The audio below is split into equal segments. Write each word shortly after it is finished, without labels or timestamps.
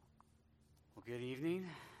Good evening.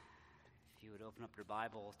 If you would open up your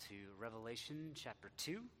Bible to Revelation chapter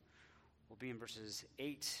 2, we'll be in verses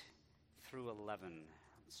 8 through 11.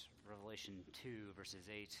 It's Revelation 2, verses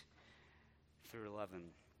 8 through 11.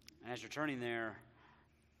 And as you're turning there,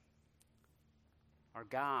 our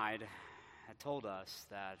guide had told us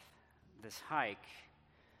that this hike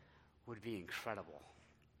would be incredible.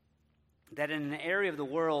 That in an area of the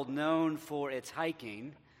world known for its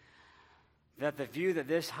hiking, that the view that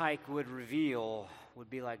this hike would reveal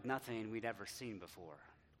would be like nothing we'd ever seen before.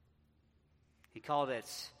 He called it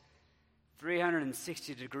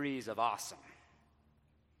 360 degrees of awesome.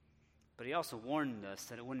 But he also warned us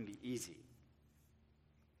that it wouldn't be easy.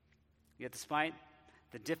 Yet despite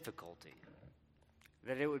the difficulty,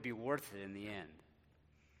 that it would be worth it in the end.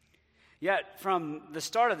 Yet from the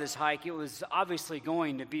start of this hike, it was obviously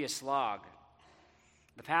going to be a slog.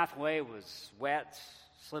 The pathway was wet,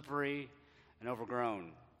 slippery, and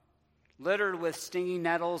overgrown, littered with stinging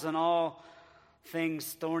nettles and all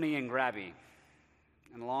things thorny and grabby.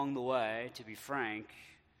 And along the way, to be frank,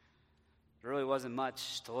 there really wasn't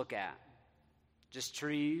much to look at. Just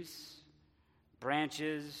trees,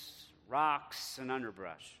 branches, rocks, and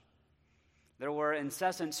underbrush. There were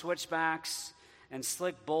incessant switchbacks and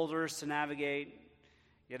slick boulders to navigate,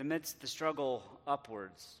 yet amidst the struggle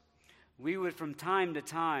upwards, we would from time to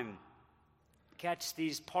time catch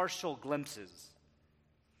these partial glimpses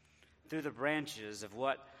through the branches of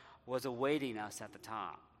what was awaiting us at the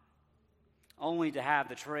top, only to have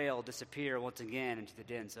the trail disappear once again into the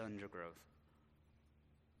dense undergrowth.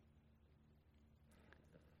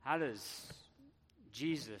 How does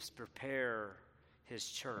Jesus prepare his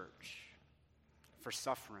church for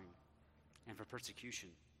suffering and for persecution?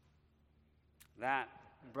 That,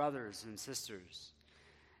 brothers and sisters,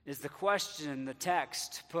 is the question the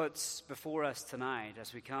text puts before us tonight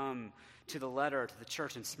as we come to the letter to the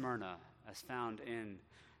church in Smyrna, as found in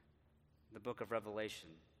the book of Revelation.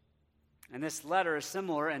 And this letter is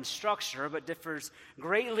similar in structure, but differs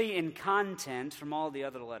greatly in content from all the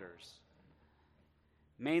other letters,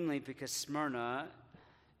 mainly because Smyrna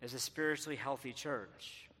is a spiritually healthy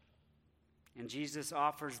church, and Jesus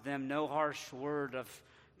offers them no harsh word of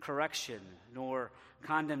correction nor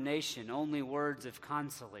condemnation, only words of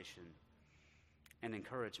consolation and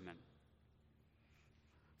encouragement.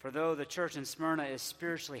 For though the church in Smyrna is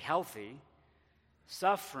spiritually healthy,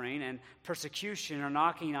 suffering and persecution are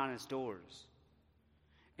knocking on its doors.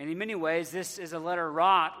 And in many ways, this is a letter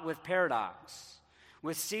wrought with paradox,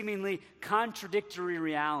 with seemingly contradictory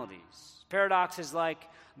realities. Paradoxes like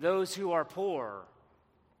those who are poor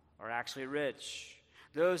are actually rich.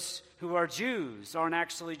 Those who are Jews aren't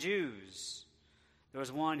actually Jews. There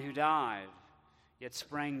was one who died, yet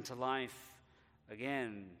sprang to life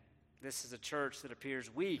again. This is a church that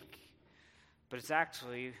appears weak, but it's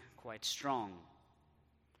actually quite strong.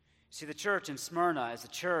 See, the church in Smyrna is a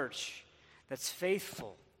church that's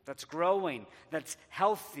faithful, that's growing, that's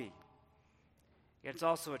healthy. Yet it's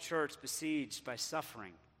also a church besieged by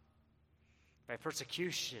suffering, by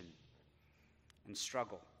persecution, and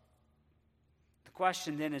struggle. The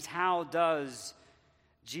question then is, how does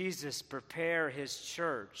Jesus prepare his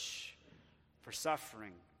church for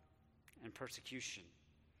suffering and persecution?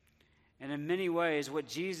 And in many ways, what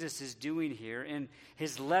Jesus is doing here in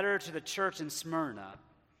his letter to the church in Smyrna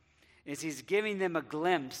is he's giving them a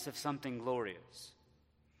glimpse of something glorious.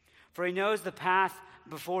 For he knows the path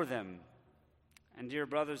before them. And dear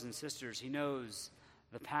brothers and sisters, he knows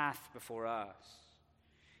the path before us.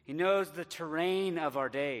 He knows the terrain of our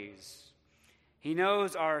days. He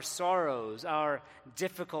knows our sorrows, our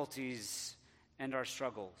difficulties, and our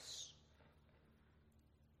struggles.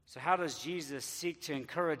 So how does Jesus seek to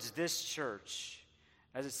encourage this church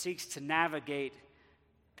as it seeks to navigate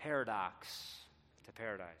paradox to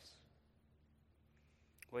paradise?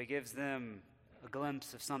 Well, he gives them a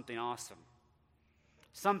glimpse of something awesome,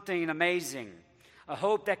 something amazing, a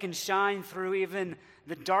hope that can shine through even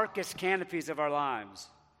the darkest canopies of our lives.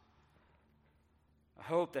 A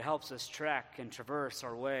hope that helps us trek and traverse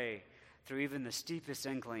our way through even the steepest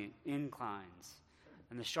inclines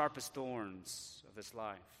and the sharpest thorns of this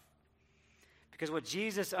life. Because what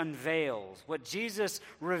Jesus unveils, what Jesus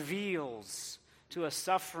reveals to a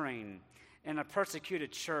suffering and a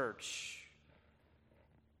persecuted church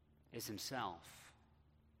is himself,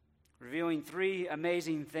 revealing three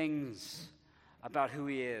amazing things about who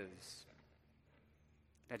he is.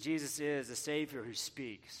 That Jesus is a Savior who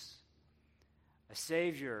speaks, a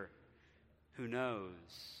Savior who knows,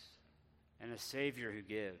 and a Savior who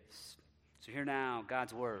gives. So hear now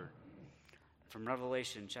God's word from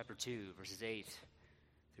Revelation chapter 2, verses 8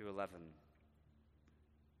 through 11.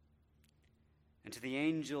 And to the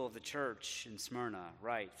angel of the church in Smyrna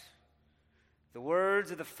write, the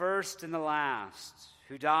words of the first and the last,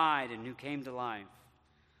 who died and who came to life.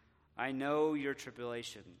 I know your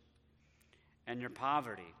tribulation and your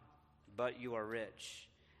poverty, but you are rich,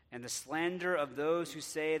 and the slander of those who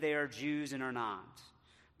say they are Jews and are not,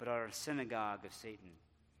 but are a synagogue of Satan.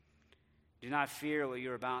 Do not fear what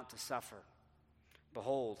you are about to suffer.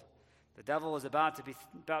 Behold, the devil is about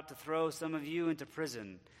to throw some of you into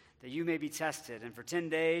prison, that you may be tested, and for 10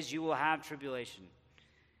 days you will have tribulation.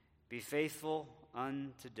 Be faithful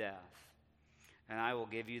unto death, and I will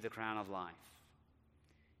give you the crown of life.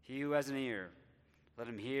 He who has an ear, let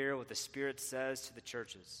him hear what the Spirit says to the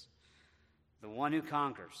churches. The one who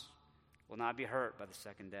conquers will not be hurt by the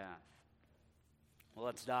second death. Well,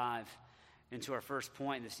 let's dive into our first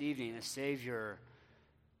point this evening, the Savior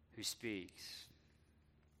who speaks.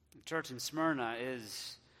 The church in Smyrna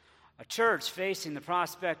is a church facing the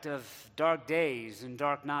prospect of dark days and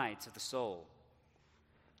dark nights of the soul.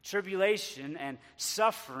 Tribulation and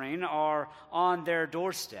suffering are on their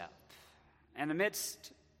doorstep. And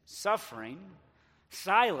amidst suffering,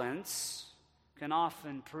 silence can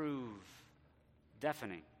often prove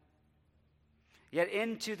deafening. Yet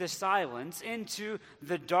into the silence, into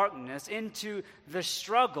the darkness, into the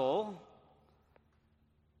struggle,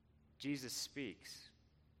 Jesus speaks.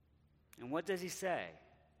 And what does he say?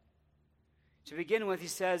 To begin with, he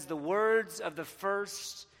says, the words of the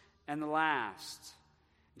first and the last.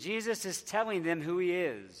 Jesus is telling them who he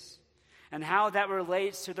is and how that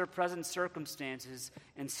relates to their present circumstances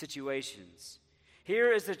and situations.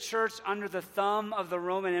 Here is the church under the thumb of the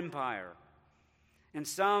Roman Empire, and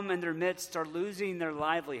some in their midst are losing their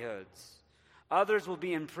livelihoods. Others will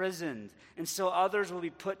be imprisoned, and still others will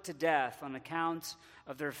be put to death on account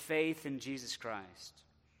of their faith in Jesus Christ.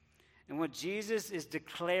 And what Jesus is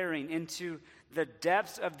declaring into the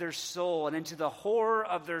depths of their soul and into the horror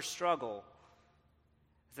of their struggle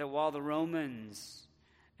is that while the Romans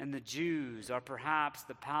and the Jews are perhaps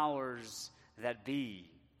the powers that be,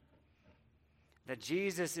 that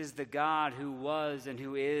Jesus is the God who was and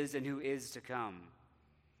who is to come.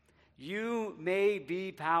 You may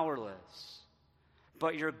be powerless,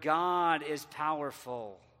 but your God is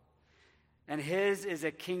powerful, and his is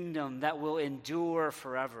a kingdom that will endure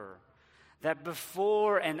forever, that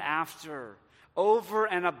before and after, over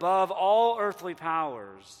and above all earthly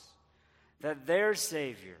powers, that their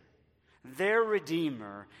Savior, their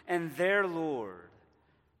Redeemer, and their Lord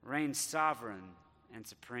reigns sovereign and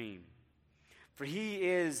supreme. For he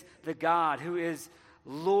is the God who is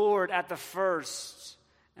Lord at the first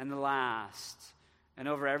and the last, and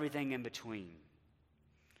over everything in between.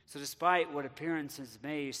 So despite what appearances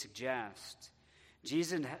may suggest,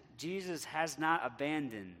 Jesus has not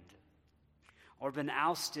abandoned or been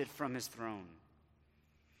ousted from his throne,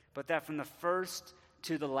 but that from the first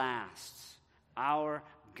to the last, our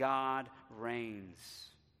God reigns.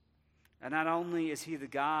 And not only is he the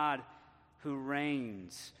God who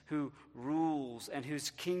reigns, who rules, and whose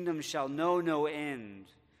kingdom shall know no end,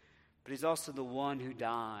 but he's also the one who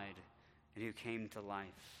died and who came to life.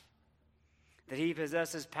 That he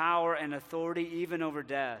possesses power and authority even over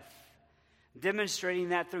death, demonstrating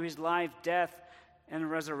that through his life, death, and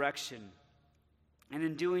resurrection. And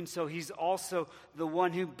in doing so, he's also the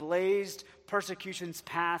one who blazed persecution's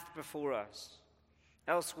path before us.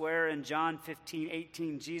 Elsewhere in John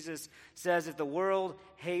 15:18, Jesus says, if the world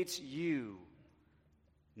hates you,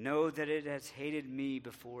 know that it has hated me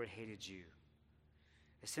before it hated you.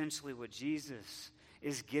 Essentially, what Jesus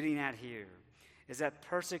is getting at here is that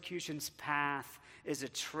persecution's path is a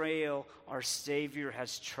trail our Savior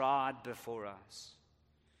has trod before us.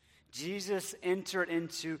 Jesus entered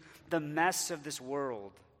into the mess of this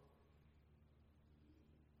world.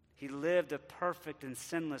 He lived a perfect and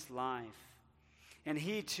sinless life. And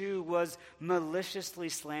he too was maliciously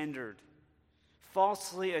slandered,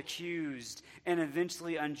 falsely accused, and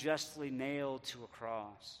eventually unjustly nailed to a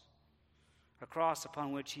cross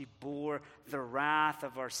upon which he bore the wrath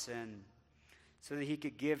of our sin, so that he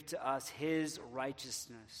could give to us his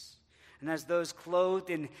righteousness. And as those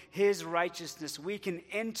clothed in his righteousness, we can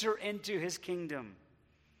enter into his kingdom,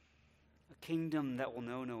 a kingdom that will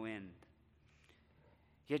know no end.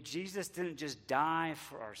 Yet Jesus didn't just die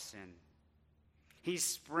for our sin. He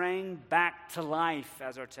sprang back to life,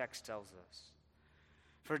 as our text tells us.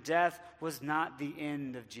 For death was not the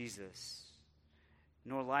end of Jesus,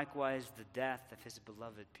 nor likewise the death of his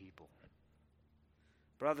beloved people.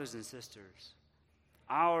 Brothers and sisters,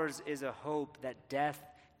 ours is a hope that death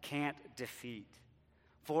can't defeat.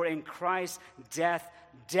 For in Christ, death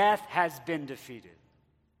has been defeated.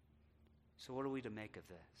 So what are we to make of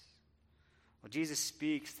this? Well, Jesus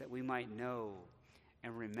speaks that we might know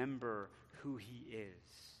and remember who he is.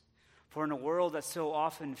 For in a world that so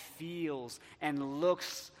often feels and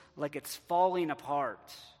looks like it's falling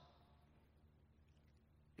apart,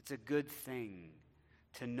 it's a good thing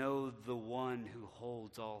to know the one who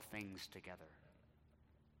holds all things together.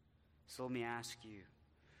 So let me ask you,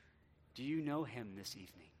 do you know him this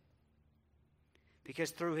evening?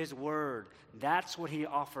 Because through his word, that's what he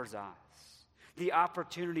offers us. The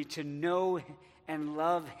opportunity to know and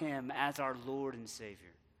love him as our Lord and Savior.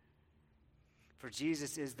 For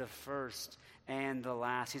Jesus is the first and the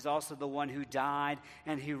last. He's also the one who died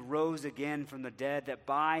and who rose again from the dead, that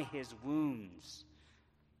by his wounds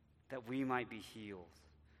that we might be healed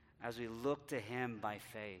as we look to him by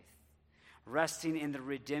faith, resting in the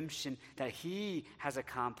redemption that he has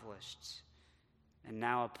accomplished and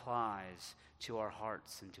now applies to our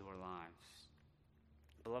hearts and to our lives.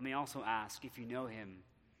 But let me also ask, if you know him,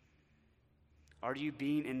 are you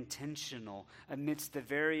being intentional amidst the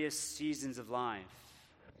various seasons of life?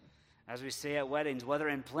 As we say at weddings, whether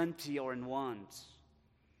in plenty or in want,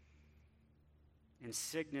 in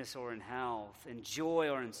sickness or in health, in joy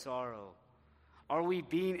or in sorrow, are we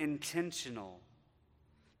being intentional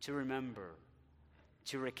to remember,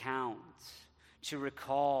 to recount, to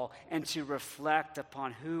recall, and to reflect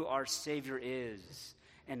upon who our Savior is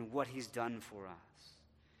and what he's done for us?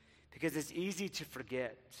 Because it's easy to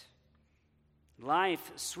forget.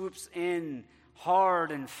 Life swoops in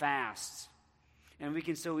hard and fast, and we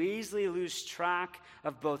can so easily lose track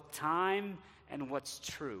of both time and what's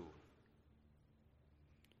true.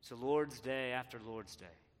 So Lord's Day after Lord's Day,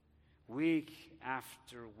 week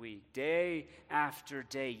after week, day after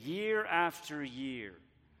day, year after year,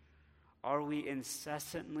 are we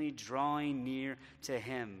incessantly drawing near to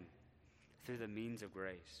him through the means of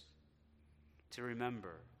grace, to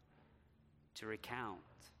remember, to recount,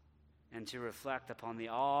 and to reflect upon the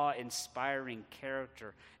awe-inspiring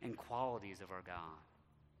character and qualities of our God.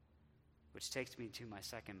 Which takes me to my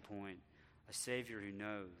second point, a Savior who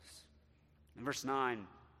knows. In verse 9,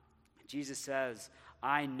 Jesus says,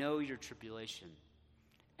 I know your tribulation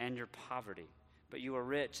and your poverty, but you are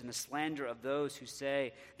rich, and the slander of those who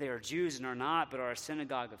say they are Jews and are not, but are a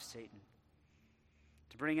synagogue of Satan.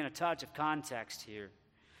 To bring in a touch of context here,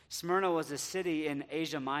 Smyrna was a city in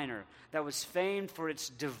Asia Minor that was famed for its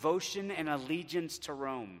devotion and allegiance to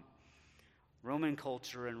Rome, Roman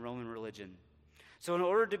culture and Roman religion. So in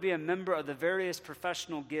order to be a member of the various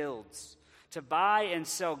professional guilds, to buy and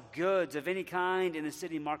sell goods of any kind in the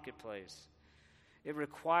city marketplace, it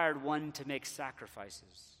required one to make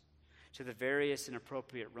sacrifices to the various and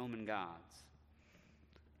appropriate Roman gods.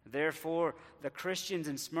 Therefore, the Christians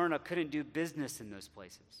in Smyrna couldn't do business in those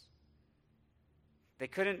places. They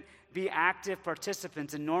couldn't be active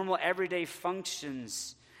participants in normal everyday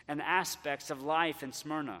functions and aspects of life in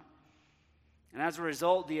Smyrna. And as a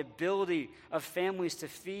result, the ability of families to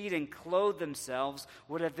feed and clothe themselves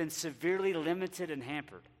would have been severely limited and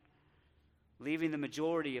hampered, leaving the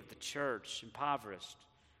majority of the church impoverished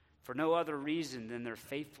for no other reason than their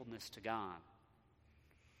faithfulness to God.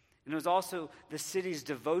 And it was also the city's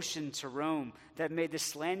devotion to Rome that made the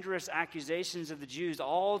slanderous accusations of the Jews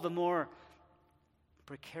all the more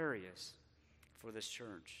precarious for this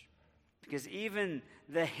church. Because even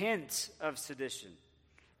the hint of sedition,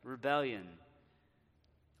 rebellion,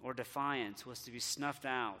 or defiance was to be snuffed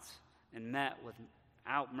out and met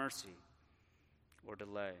without mercy or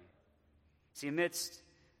delay. See, amidst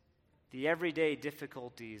the everyday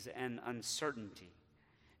difficulties and uncertainty,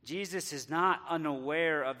 Jesus is not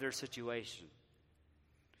unaware of their situation,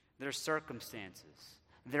 their circumstances,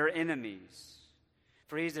 their enemies.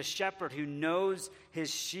 For he's a shepherd who knows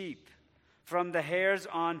his sheep, from the hairs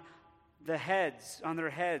on their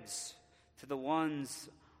heads to the ones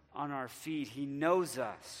on our feet. He knows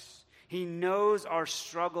us. He knows our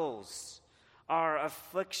struggles, our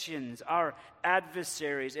afflictions, our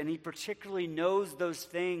adversaries, and he particularly knows those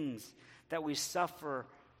things that we suffer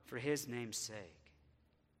for his name's sake.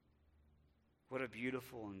 What a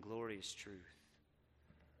beautiful and glorious truth.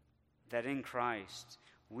 That in Christ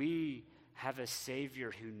we have a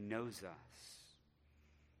Savior who knows us,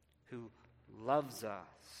 who loves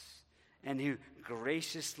us, and who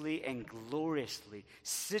graciously and gloriously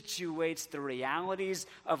situates the realities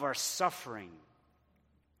of our suffering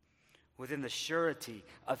within the surety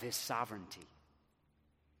of his sovereignty.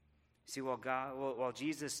 See, while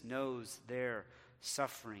Jesus knows their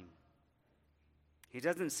suffering, he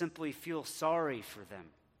doesn't simply feel sorry for them.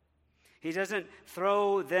 He doesn't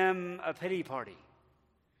throw them a pity party.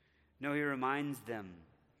 No, he reminds them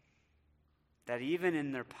that even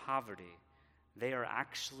in their poverty, they are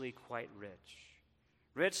actually quite rich.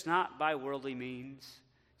 Rich not by worldly means,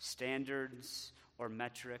 standards, or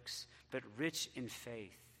metrics, but rich in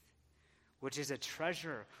faith, which is a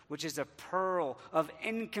treasure, which is a pearl of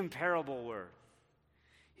incomparable worth.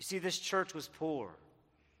 You see, this church was poor,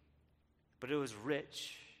 but it was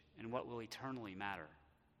rich in what will eternally matter.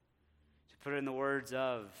 To put it in the words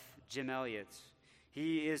of Jim Elliot,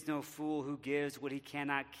 he is no fool who gives what he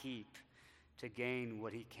cannot keep to gain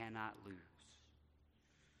what he cannot lose.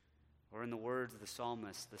 Or in the words of the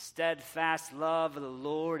psalmist, the steadfast love of the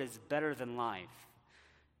Lord is better than life,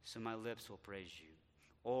 so my lips will praise you.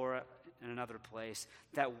 Or in another place,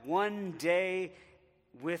 that one day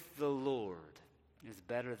with the Lord is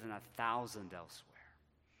better than 1,000 elsewhere.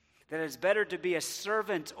 That it's better to be a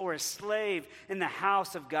servant or a slave in the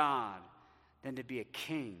house of God than to be a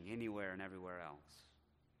king anywhere and everywhere else.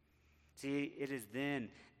 See, it is then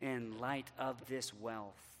in light of this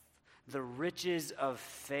wealth, the riches of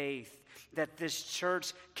faith, that this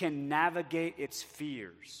church can navigate its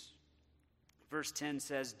fears. Verse 10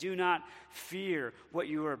 says, "Do not fear what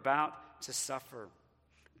you are about to suffer.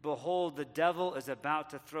 Behold, the devil is about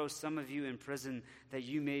to throw some of you in prison that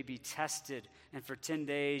you may be tested, and for 10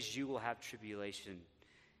 days you will have tribulation.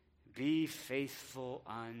 Be faithful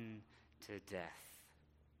unto death."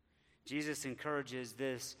 Jesus encourages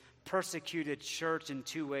this persecuted church in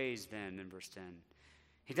two ways then in verse 10.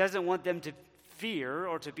 He doesn't want them to fear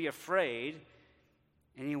or to be afraid,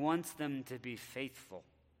 and he wants them to be faithful.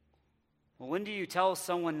 Well, when do you tell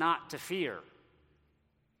someone not to fear?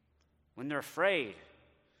 When they're afraid,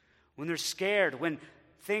 when they're scared, when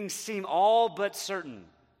things seem all but certain.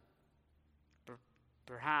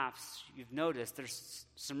 Perhaps you've noticed there's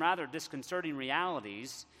some rather disconcerting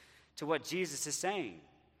realities to what Jesus is saying.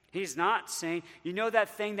 He's not saying, you know that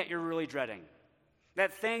thing that you're really dreading,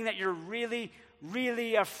 that thing that you're really,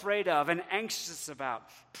 really afraid of and anxious about,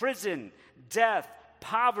 prison, death,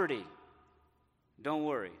 poverty. Don't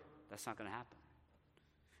worry, that's not going to happen.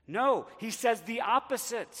 No, he says the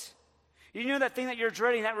opposite. You know that thing that you're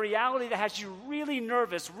dreading, that reality that has you really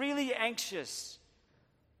nervous, really anxious.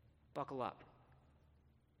 Buckle up,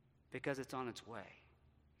 because it's on its way.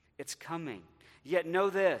 It's coming. Yet know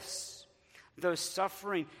this, though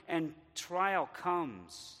suffering and trial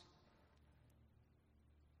comes,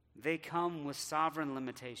 they come with sovereign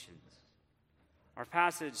limitations. Our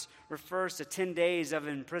passage refers to 10 days of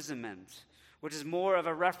imprisonment, which is more of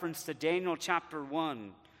a reference to Daniel chapter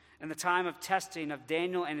 1 and the time of testing of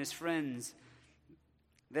Daniel and his friends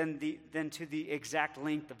than to the exact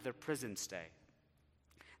length of their prison stay.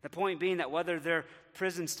 The point being that whether their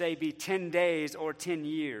prison stay be 10 days or 10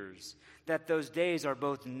 years, that those days are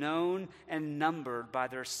both known and numbered by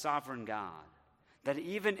their sovereign God. That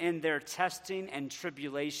even in their testing and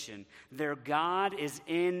tribulation, their God is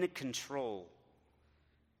in control.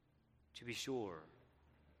 To be sure,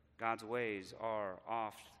 God's ways are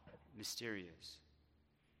oft mysterious.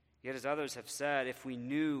 Yet as others have said, if we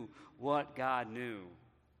knew what God knew,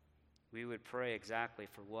 we would pray exactly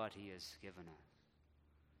for what he has given us.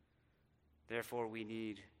 Therefore, we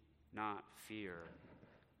need not fear,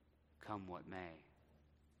 come what may.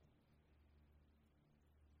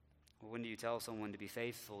 When do you tell someone to be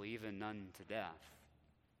faithful, even unto death?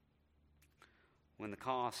 When the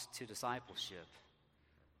cost to discipleship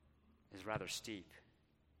is rather steep.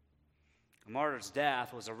 A martyr's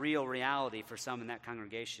death was a real reality for some in that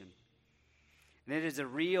congregation. And it is a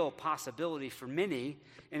real possibility for many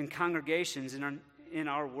in congregations in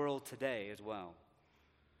our world today as well.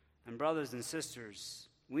 And brothers and sisters,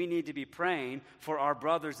 we need to be praying for our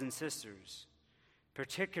brothers and sisters,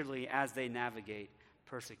 particularly as they navigate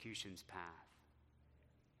persecution's path.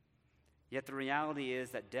 Yet the reality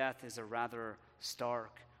is that death is a rather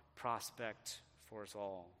stark prospect for us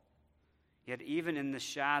all. Yet even in the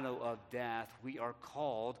shadow of death, we are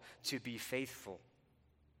called to be faithful.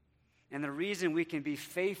 And the reason we can be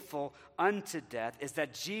faithful unto death is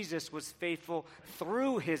that Jesus was faithful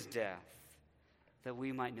through his death, that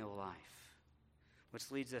we might know life.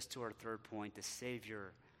 Which leads us to our third point, the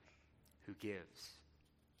Savior who gives.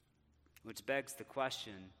 Which begs the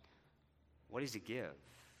question, what does he give?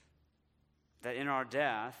 That in our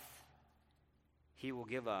death, he will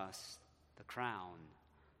give us the crown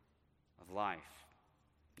of life.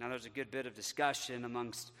 Now, there's a good bit of discussion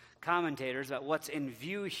amongst commentators about what's in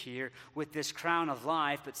view here with this crown of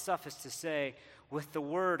life, but suffice to say, with the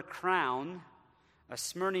word crown, a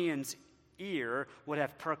Smyrnian's ear would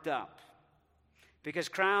have perked up, because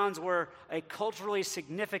crowns were a culturally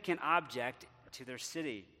significant object to their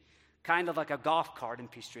city, kind of like a golf cart in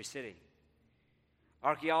Peachtree City.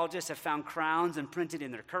 Archaeologists have found crowns imprinted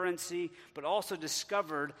in their currency, but also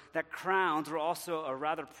discovered that crowns were also a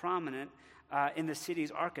rather prominent in the city's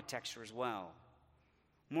architecture as well.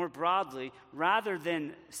 More broadly, rather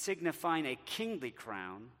than signifying a kingly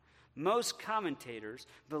crown, most commentators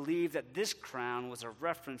believe that this crown was a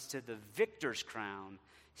reference to the victor's crown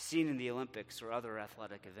seen in the Olympics or other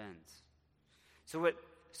athletic events.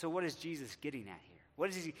 So what is Jesus getting at here? What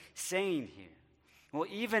is he saying here? Well,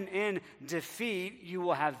 even in defeat, you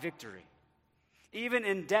will have victory. Even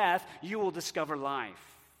in death, you will discover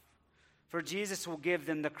life. For Jesus will give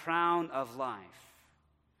them the crown of life.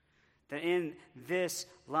 That in this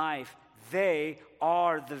life, they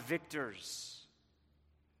are the victors.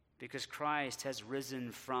 Because Christ has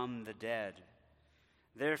risen from the dead.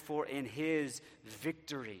 Therefore, in his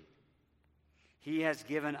victory, he has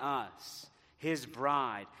given us, his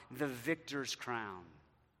bride, the victor's crown.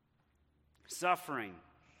 Suffering,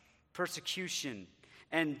 persecution,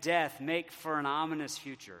 and death make for an ominous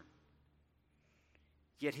future.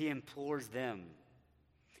 Yet he implores them,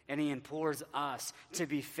 and he implores us to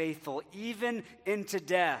be faithful even into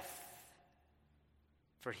death.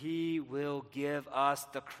 For he will give us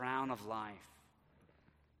the crown of life.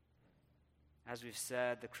 As we've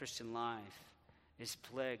said, the Christian life is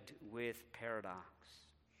plagued with paradox.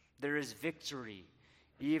 There is victory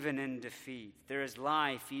even in defeat. There is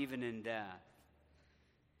life even in death.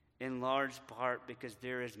 In large part because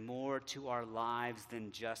there is more to our lives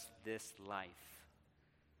than just this life.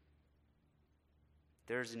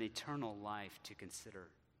 There's an eternal life to consider.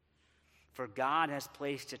 For God has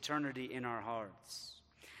placed eternity in our hearts.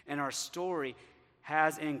 And our story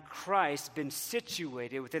has in Christ been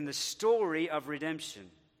situated within the story of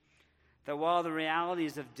redemption. That while the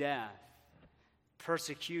realities of death,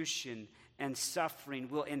 persecution, and suffering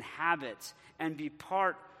will inhabit and be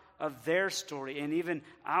part of their story and even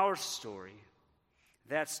our story,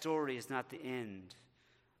 that story is not the end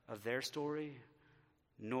of their story,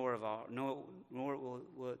 nor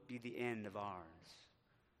will it be the end of ours.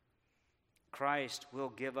 Christ will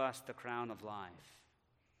give us the crown of life,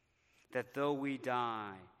 that though we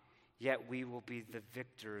die, yet we will be the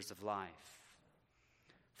victors of life.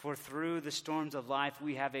 For through the storms of life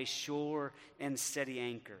we have a sure and steady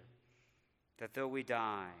anchor, that though we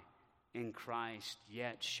die in Christ,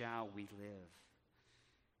 yet shall we live.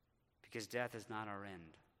 Because death is not our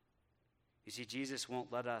end. You see, Jesus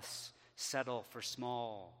won't let us settle for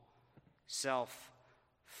small,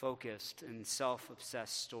 self-focused, and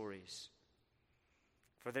self-obsessed stories.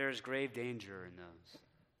 For there is grave danger in those.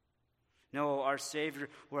 No, our Savior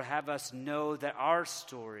will have us know that our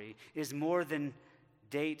story is more than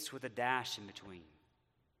dates with a dash in between.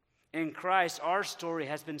 In Christ, our story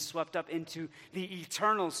has been swept up into the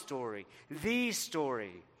eternal story, the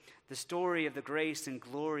story of the grace and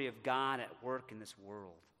glory of God at work in this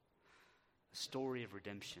world, a story of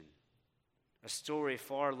redemption, a story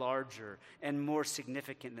far larger and more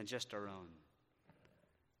significant than just our own,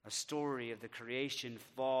 a story of the creation,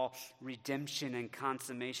 fall, redemption, and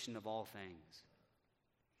consummation of all things.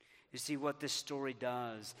 You see, what this story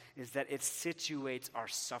does is that it situates our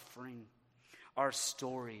suffering, our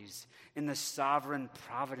stories, in the sovereign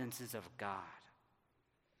providences of God.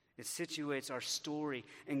 It situates our story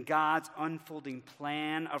in God's unfolding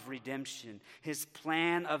plan of redemption, his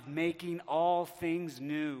plan of making all things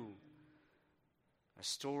new. A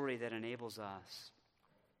story that enables us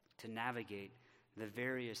to navigate the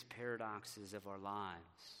various paradoxes of our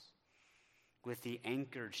lives with the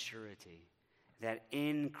anchored surety that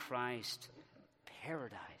in Christ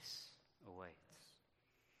paradise awaits.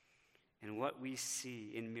 And what we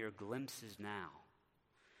see in mere glimpses now,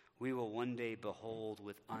 we will one day behold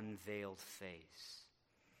with unveiled face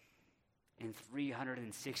in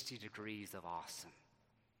 360 degrees of awesome.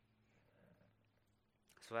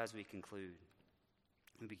 So as we conclude,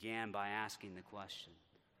 we began by asking the question,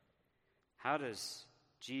 how does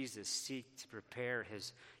Jesus seek to prepare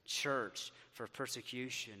his church for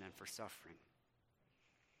persecution and for suffering?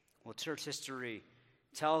 Well, church history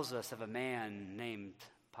tells us of a man named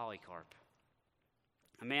Polycarp,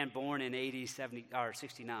 a man born in AD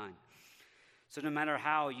 69. So no matter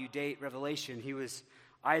how you date Revelation, he was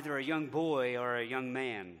either a young boy or a young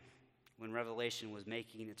man when Revelation was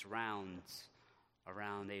making its rounds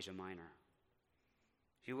around Asia Minor.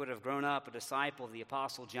 He would have grown up a disciple of the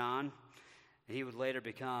Apostle John, and he would later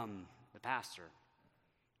become the pastor,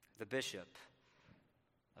 the bishop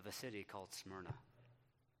of a city called Smyrna.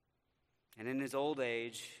 And in his old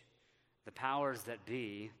age, the powers that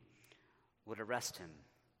be would arrest him.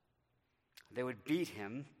 They would beat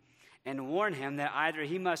him and warn him that either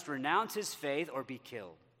he must renounce his faith or be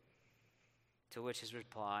killed. To which his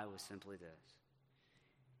reply was simply this: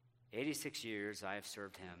 86 years I have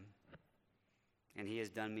served him, and he has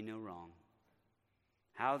done me no wrong.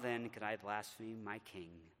 How then could I blaspheme my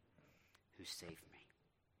king who saved me?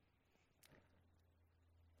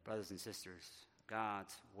 Brothers and sisters,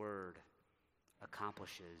 God's word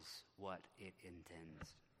accomplishes what it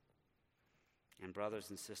intends. And brothers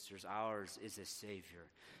and sisters, ours is a Savior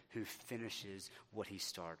who finishes what he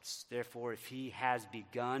starts. Therefore, if he has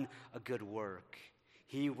begun a good work,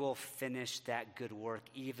 he will finish that good work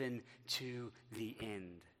even to the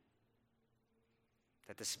end.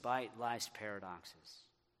 That despite life's paradoxes,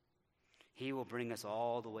 he will bring us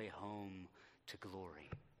all the way home to glory,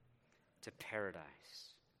 to paradise.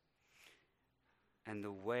 And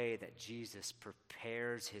the way that Jesus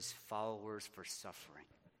prepares his followers for suffering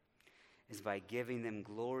is by giving them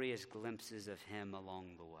glorious glimpses of him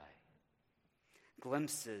along the way.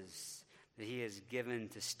 Glimpses that he has given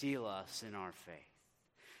to steel us in our faith,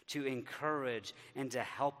 to encourage and to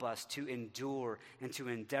help us to endure and to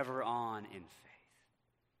endeavor on in faith.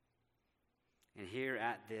 And here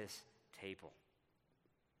at this table,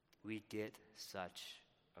 we get such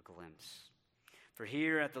a glimpse. For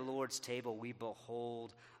here at the Lord's table, we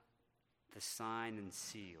behold the sign and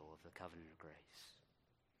seal of the covenant of grace.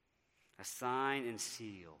 A sign and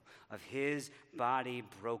seal of his body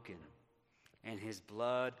broken and his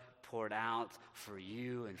blood poured out for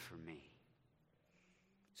you and for me.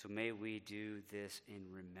 So may we do this in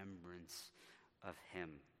remembrance of him,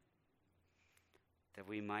 that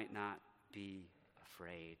we might not be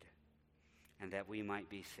afraid and that we might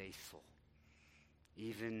be faithful,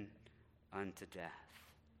 even unto death,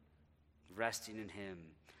 resting in him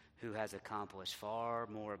who has accomplished far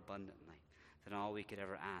more abundantly than all we could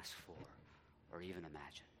ever ask for or even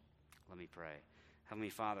imagine. Let me pray. Heavenly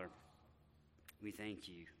Father, we thank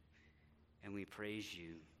you and we praise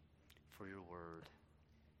you for your word,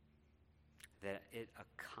 that it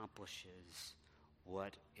accomplishes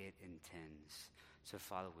what it intends. So,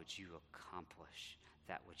 Father, would you accomplish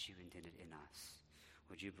that which you intended in us?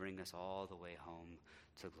 Would you bring us all the way home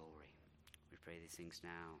to glory? We pray these things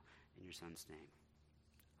now in your Son's name.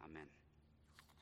 Amen.